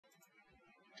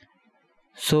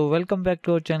So welcome back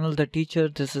to our channel The Teacher.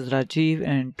 This is Rajiv,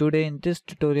 and today in this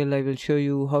tutorial I will show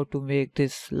you how to make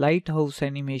this lighthouse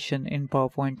animation in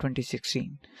PowerPoint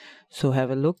 2016. So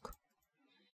have a look.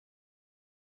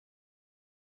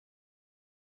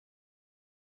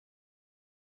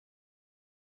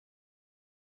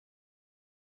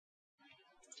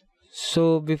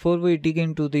 So before we dig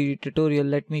into the tutorial,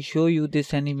 let me show you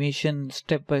this animation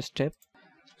step by step.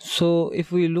 So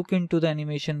if we look into the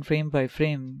animation frame by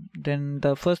frame, then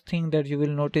the first thing that you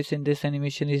will notice in this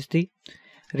animation is the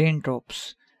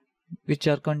raindrops, which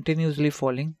are continuously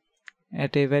falling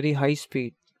at a very high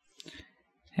speed.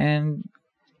 And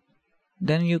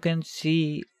then you can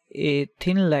see a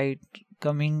thin light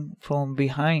coming from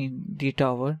behind the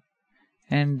tower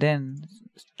and then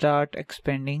start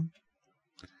expanding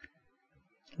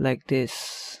like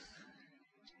this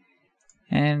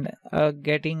and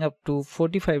getting up to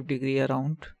 45-degree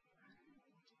around.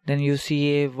 Then you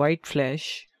see a white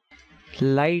flash.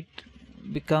 Light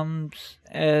becomes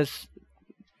as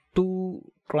two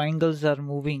triangles are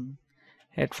moving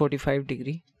at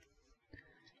 45-degree,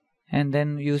 and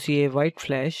then you see a white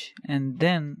flash, and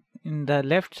then in the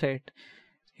left side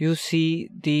you see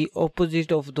the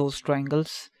opposite of those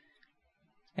triangles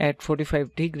at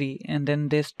 45-degree, and then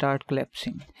they start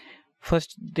collapsing.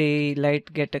 First the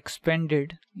light get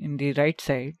expanded in the right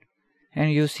side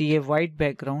and you see a white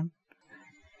background,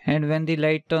 and when the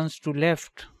light turns to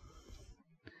left,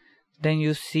 then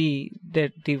you see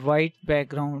that the white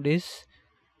background is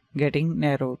getting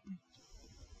narrowed,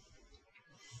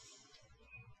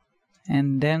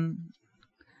 and then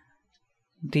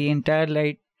the entire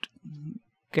light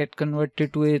get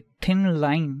converted to a thin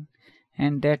line,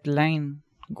 and that line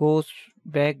goes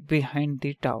back behind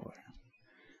the tower.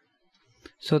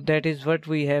 So that is what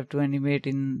we have to animate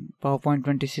in PowerPoint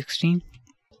 2016.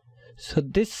 So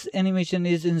this animation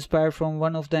is inspired from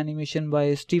one of the animation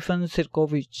by Stefan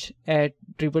Sirkovich at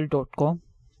Dribble.com.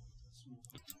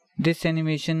 This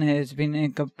animation has been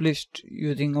accomplished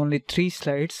using only 3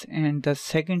 slides, and the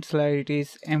second slide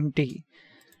is empty.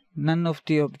 None of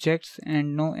the objects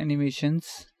and no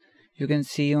animations you can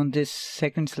see on this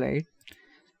second slide.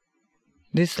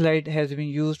 This slide has been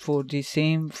used for the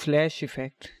same flash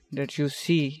effect that you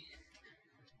see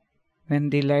when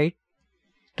the light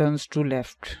turns to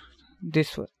left.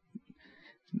 This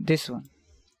one.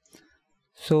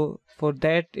 So for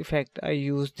that effect I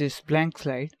use this blank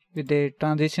slide with a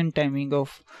transition timing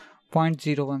of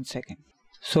 0.01 second.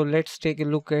 So let's take a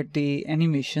look at the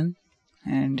animation,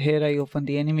 and here I open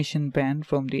the animation pan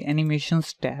from the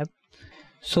animations tab.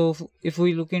 So if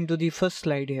we look into the first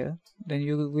slide here, then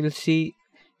you will see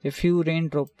a few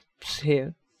raindrops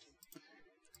here.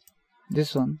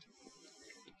 This one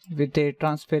with a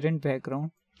transparent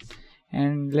background,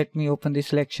 and let me open the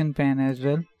selection pane as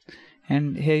well,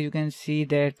 and here you can see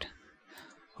that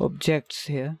objects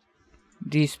here,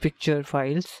 these picture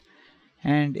files,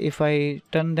 and if I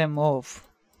turn them off,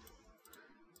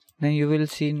 then you will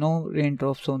see no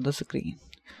raindrops on the screen.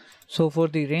 So for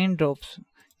the raindrops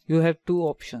you have two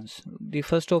options. The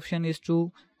first option is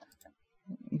to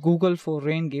Google for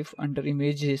rain GIF under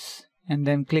images and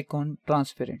then click on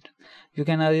transparent. You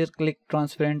can either click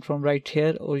transparent from right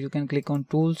here, or you can click on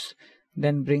tools,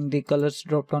 then bring the colors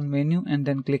drop down menu and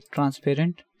then click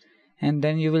transparent, and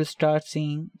then you will start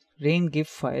seeing rain GIF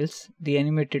files, the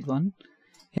animated one,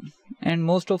 and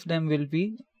most of them will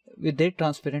be with a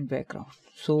transparent background.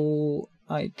 So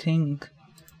I think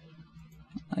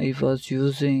I was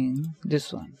using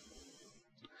this one.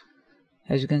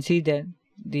 As you can see that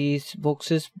these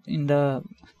boxes in the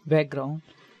background,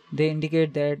 they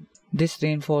indicate that this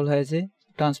rainfall has a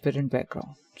transparent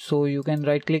background. So you can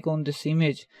right click on this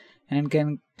image and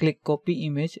can click copy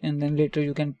image, and then later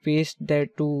you can paste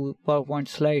that to PowerPoint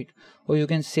slide, or you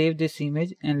can save this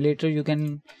image and later you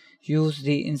can use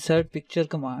the insert picture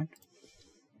command,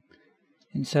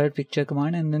 and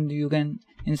then you can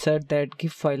insert that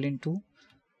GIF file into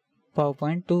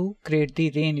PowerPoint to create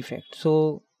the rain effect.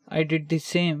 So I did the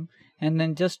same and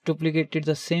then just duplicated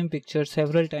the same picture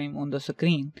several times on the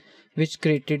screen, which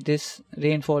created this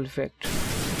rainfall effect.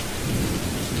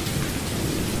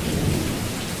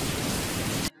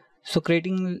 So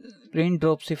creating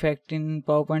raindrops effect in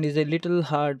PowerPoint is a little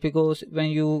hard, because when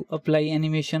you apply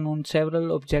animation on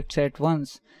several objects at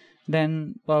once,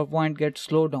 then PowerPoint gets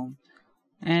slowed down.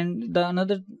 And the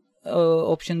another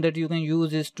option that you can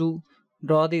use is to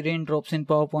draw the raindrops in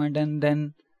PowerPoint and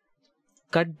then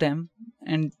cut them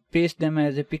and paste them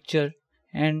as a picture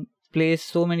and place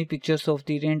so many pictures of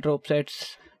the raindrops at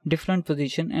different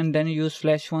position and then use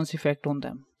flash once effect on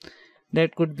them.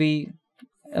 That could be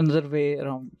another way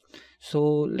around. So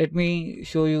let me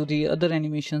show you the other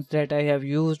animations that I have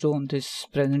used on this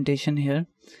presentation here.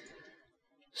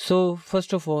 So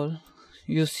first of all,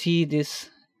 you see this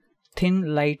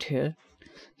thin light here.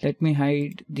 Let me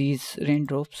hide these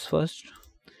raindrops first.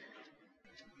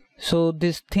 So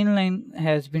this thin line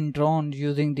has been drawn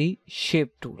using the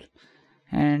shape tool,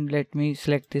 and let me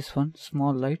select this one,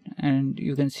 small light, and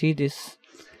you can see this.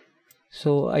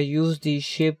 So I use the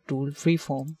shape tool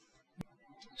freeform.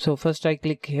 So first I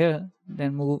click here,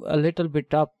 then move a little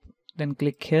bit up, then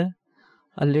click here,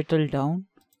 a little down,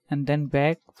 and then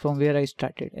back from where I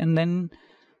started. And then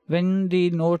when the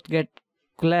note get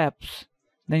collapse,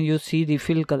 then you see the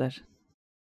fill color.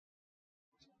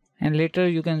 And later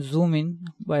you can zoom in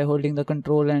by holding the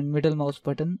control and middle mouse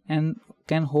button, and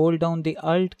can hold down the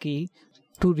alt key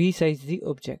to resize the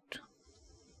object.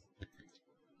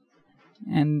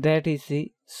 And that is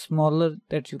the smaller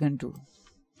that you can do.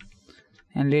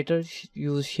 And later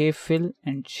use shape fill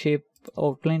and shape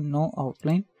outline, no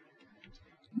outline,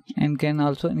 and can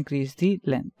also increase the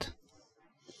length.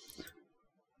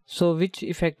 So which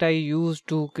effect I use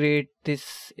to create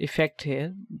this effect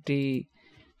here, the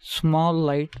small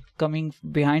light coming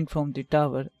behind from the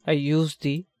tower, I use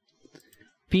the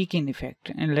peek in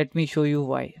effect, and let me show you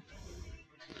why.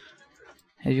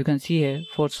 As you can see here,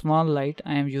 for small light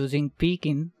I am using peek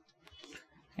in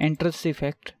entrance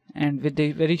effect, and with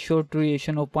a very short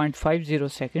duration of 0.50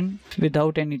 second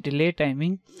without any delay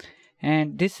timing,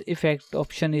 and this effect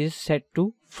option is set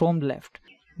to from left.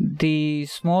 The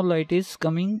small light is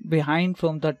coming behind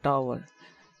from the tower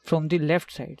from the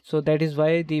left side, so that is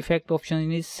why the effect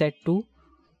option is set to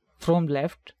from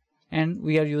left, and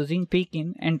we are using peek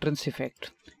in entrance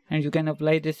effect. And you can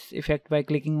apply this effect by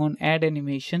clicking on add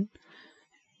animation,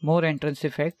 more entrance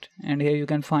effect, and here you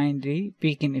can find the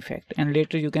peek in effect, and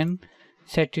later you can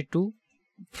set it to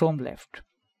from left.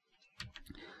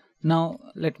 Now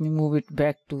let me move it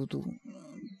back to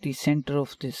the center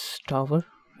of this tower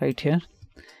right here.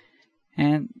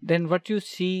 And then what you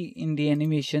see in the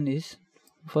animation is,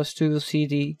 first you see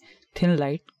the thin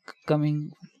light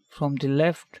coming from the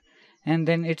left, and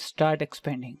then it start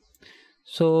expanding.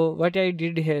 So what I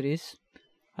did here is,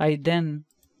 I then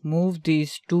move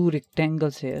these two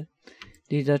rectangles here.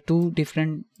 These are two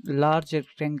different large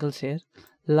rectangles here,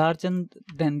 larger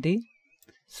than the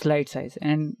slide size,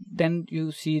 and then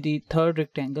you see the third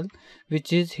rectangle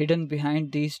which is hidden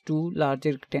behind these two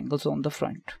larger rectangles on the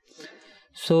front.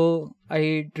 So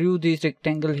I drew this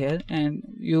rectangle here, and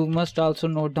you must also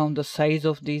note down the size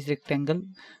of these rectangle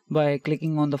by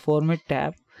clicking on the format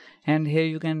tab, and here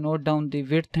you can note down the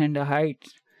width and the height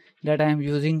that I am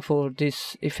using for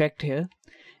this effect here.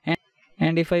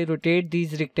 And if I rotate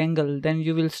these rectangle, then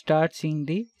you will start seeing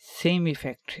the same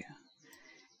effect here,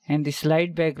 and the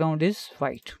slide background is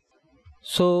white.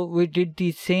 So we did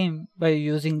the same by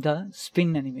using the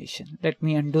spin animation. Let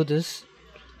me undo this.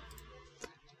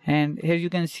 And here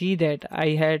you can see that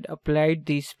I had applied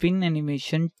the spin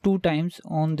animation 2 times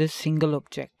on this single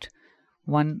object.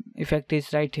 One effect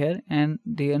is right here, and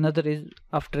the another is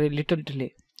after a little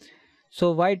delay.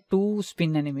 So why 2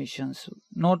 spin animations,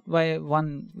 not why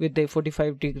one with a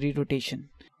 45-degree rotation?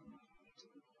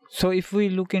 So if we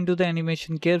look into the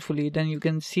animation carefully, then you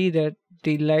can see that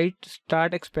the light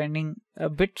start expanding a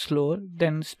bit slower,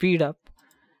 then speed up,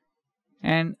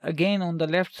 and again on the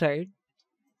left side,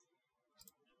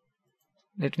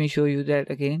 let me show you that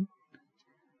again,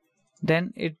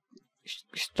 then it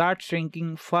starts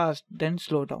shrinking fast, then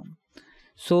slow down.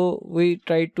 So we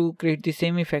try to create the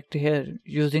same effect here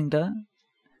using the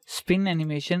spin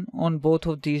animation on both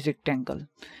of these rectangles.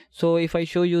 So if I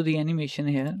show you the animation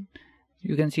here,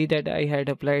 you can see that I had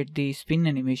applied the spin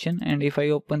animation, and if I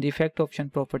open the effect option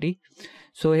property,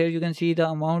 so here you can see the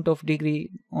amount of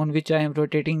degree on which I am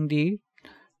rotating the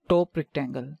top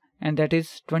rectangle, and that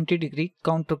is 20 degree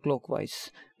counterclockwise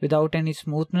without any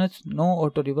smoothness, no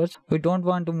auto reverse. We don't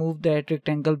want to move that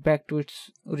rectangle back to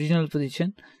its original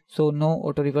position, so no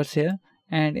auto reverse here.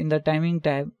 And in the timing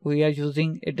tab, we are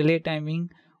using a delay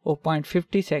timing of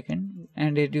 0.50 second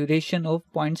and a duration of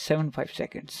 0.75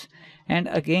 seconds. And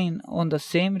again on the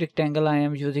same rectangle, I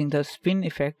am using the spin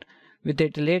effect with a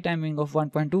delay timing of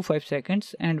 1.25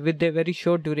 seconds and with a very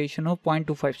short duration of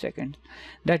 0.25 seconds.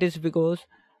 That is because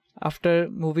after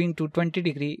moving to 20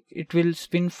 degree, it will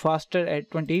spin faster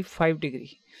at 25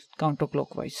 degree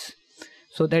counterclockwise.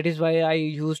 So that is why I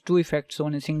use 2 effects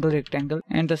on a single rectangle,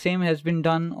 and the same has been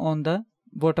done on the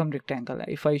bottom rectangle.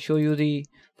 If I show you the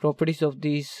properties of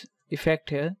this effect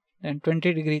here, then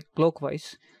 20 degree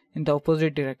clockwise in the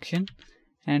opposite direction,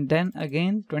 and then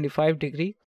again 25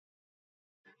 degree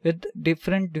with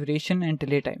different duration and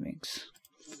delay timings.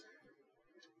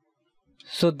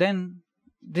 So then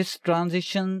this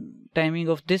transition timing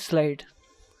of this slide,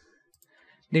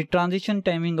 the transition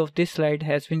timing of this slide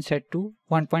has been set to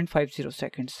 1.50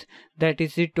 seconds. That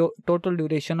is the total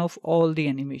duration of all the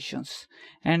animations.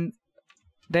 And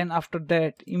then after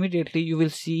that, immediately you will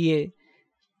see a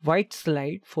white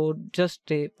slide for just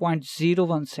a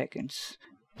 0.01 seconds,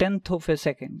 tenth of a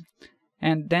second.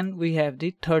 And then we have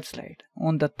the third slide.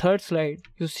 On the third slide,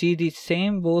 you see the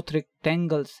same both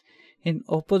rectangles in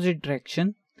opposite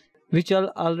direction, which are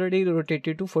already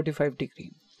rotated to 45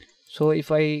 degree. So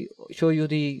if I show you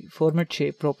the format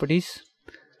shape properties,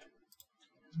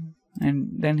 and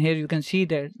then here you can see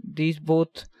that these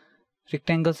both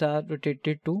rectangles are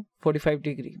rotated to 45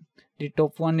 degree. The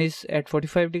top one is at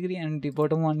 45 degree and the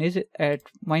bottom one is at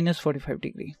minus 45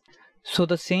 degree. So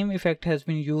the same effect has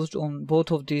been used on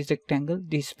both of these rectangles.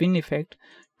 The spin effect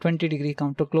 20 degree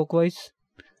counterclockwise,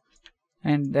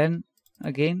 and then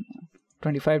again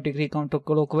 25 degree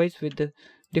counterclockwise with the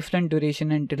different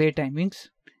duration and delay timings,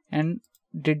 and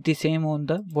did the same on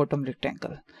the bottom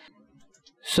rectangle.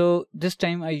 So this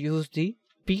time I used the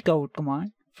peek out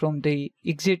command from the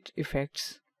exit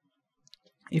effects.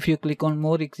 If you click on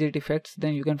more exit effects,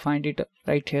 then you can find it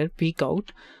right here, peek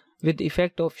out, with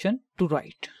effect option to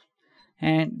right,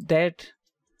 and that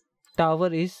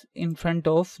tower is in front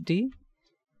of the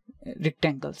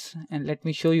rectangles. And let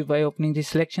me show you by opening the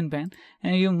selection pane,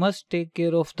 and you must take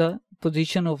care of the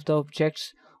position of the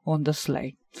objects on the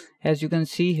slide. As you can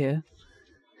see here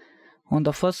on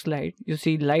the first slide, you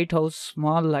see lighthouse,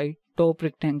 small light, top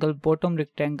rectangle, bottom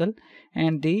rectangle,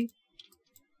 and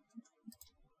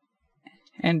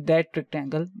that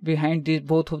rectangle behind these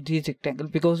both of these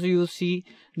rectangles, because you see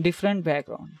different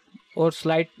background, or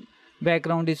slide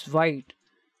background is white,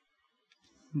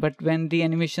 but when the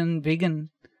animation begin,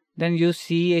 then you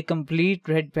see a complete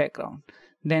red background.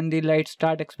 Then the lights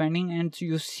start expanding and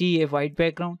you see a white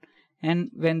background, and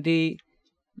when the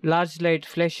large light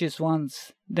flashes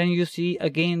once, then you see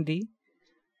again the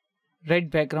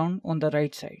red background on the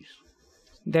right side.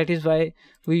 That is why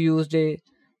we used a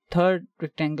third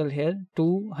rectangle here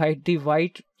to hide the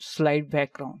white slide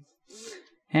background.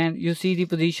 And you see the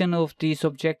position of these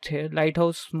objects here: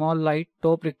 lighthouse, small light,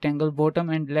 top rectangle, bottom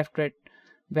and left red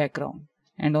background.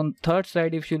 And on third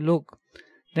slide, if you look,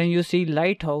 then you see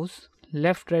lighthouse,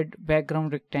 left red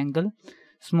background rectangle,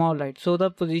 small light. So the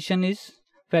position is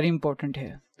very important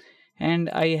here. And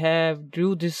I have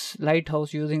drew this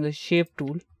lighthouse using the shape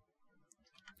tool.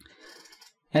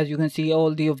 As you can see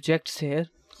all the objects here,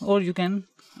 or you can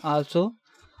also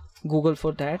Google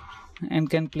for that and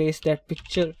can place that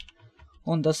picture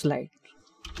on the slide.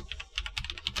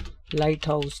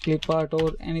 Lighthouse, clip art,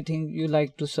 or anything you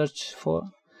like to search for,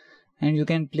 and you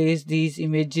can place these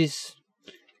images.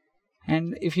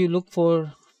 And if you look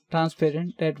for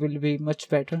transparent, that will be much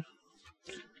better,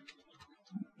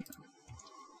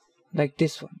 like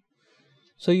this one.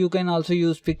 So you can also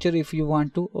use picture if you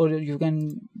want to, or you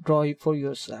can draw it for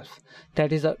yourself.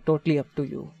 That is totally up to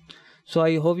you. So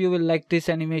I hope you will like this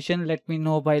animation. Let me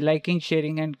know by liking,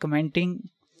 sharing and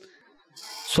commenting.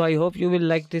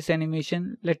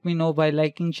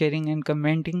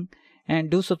 And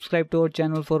do subscribe to our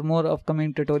channel for more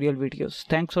upcoming tutorial videos.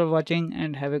 Thanks for watching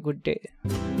and have a good day.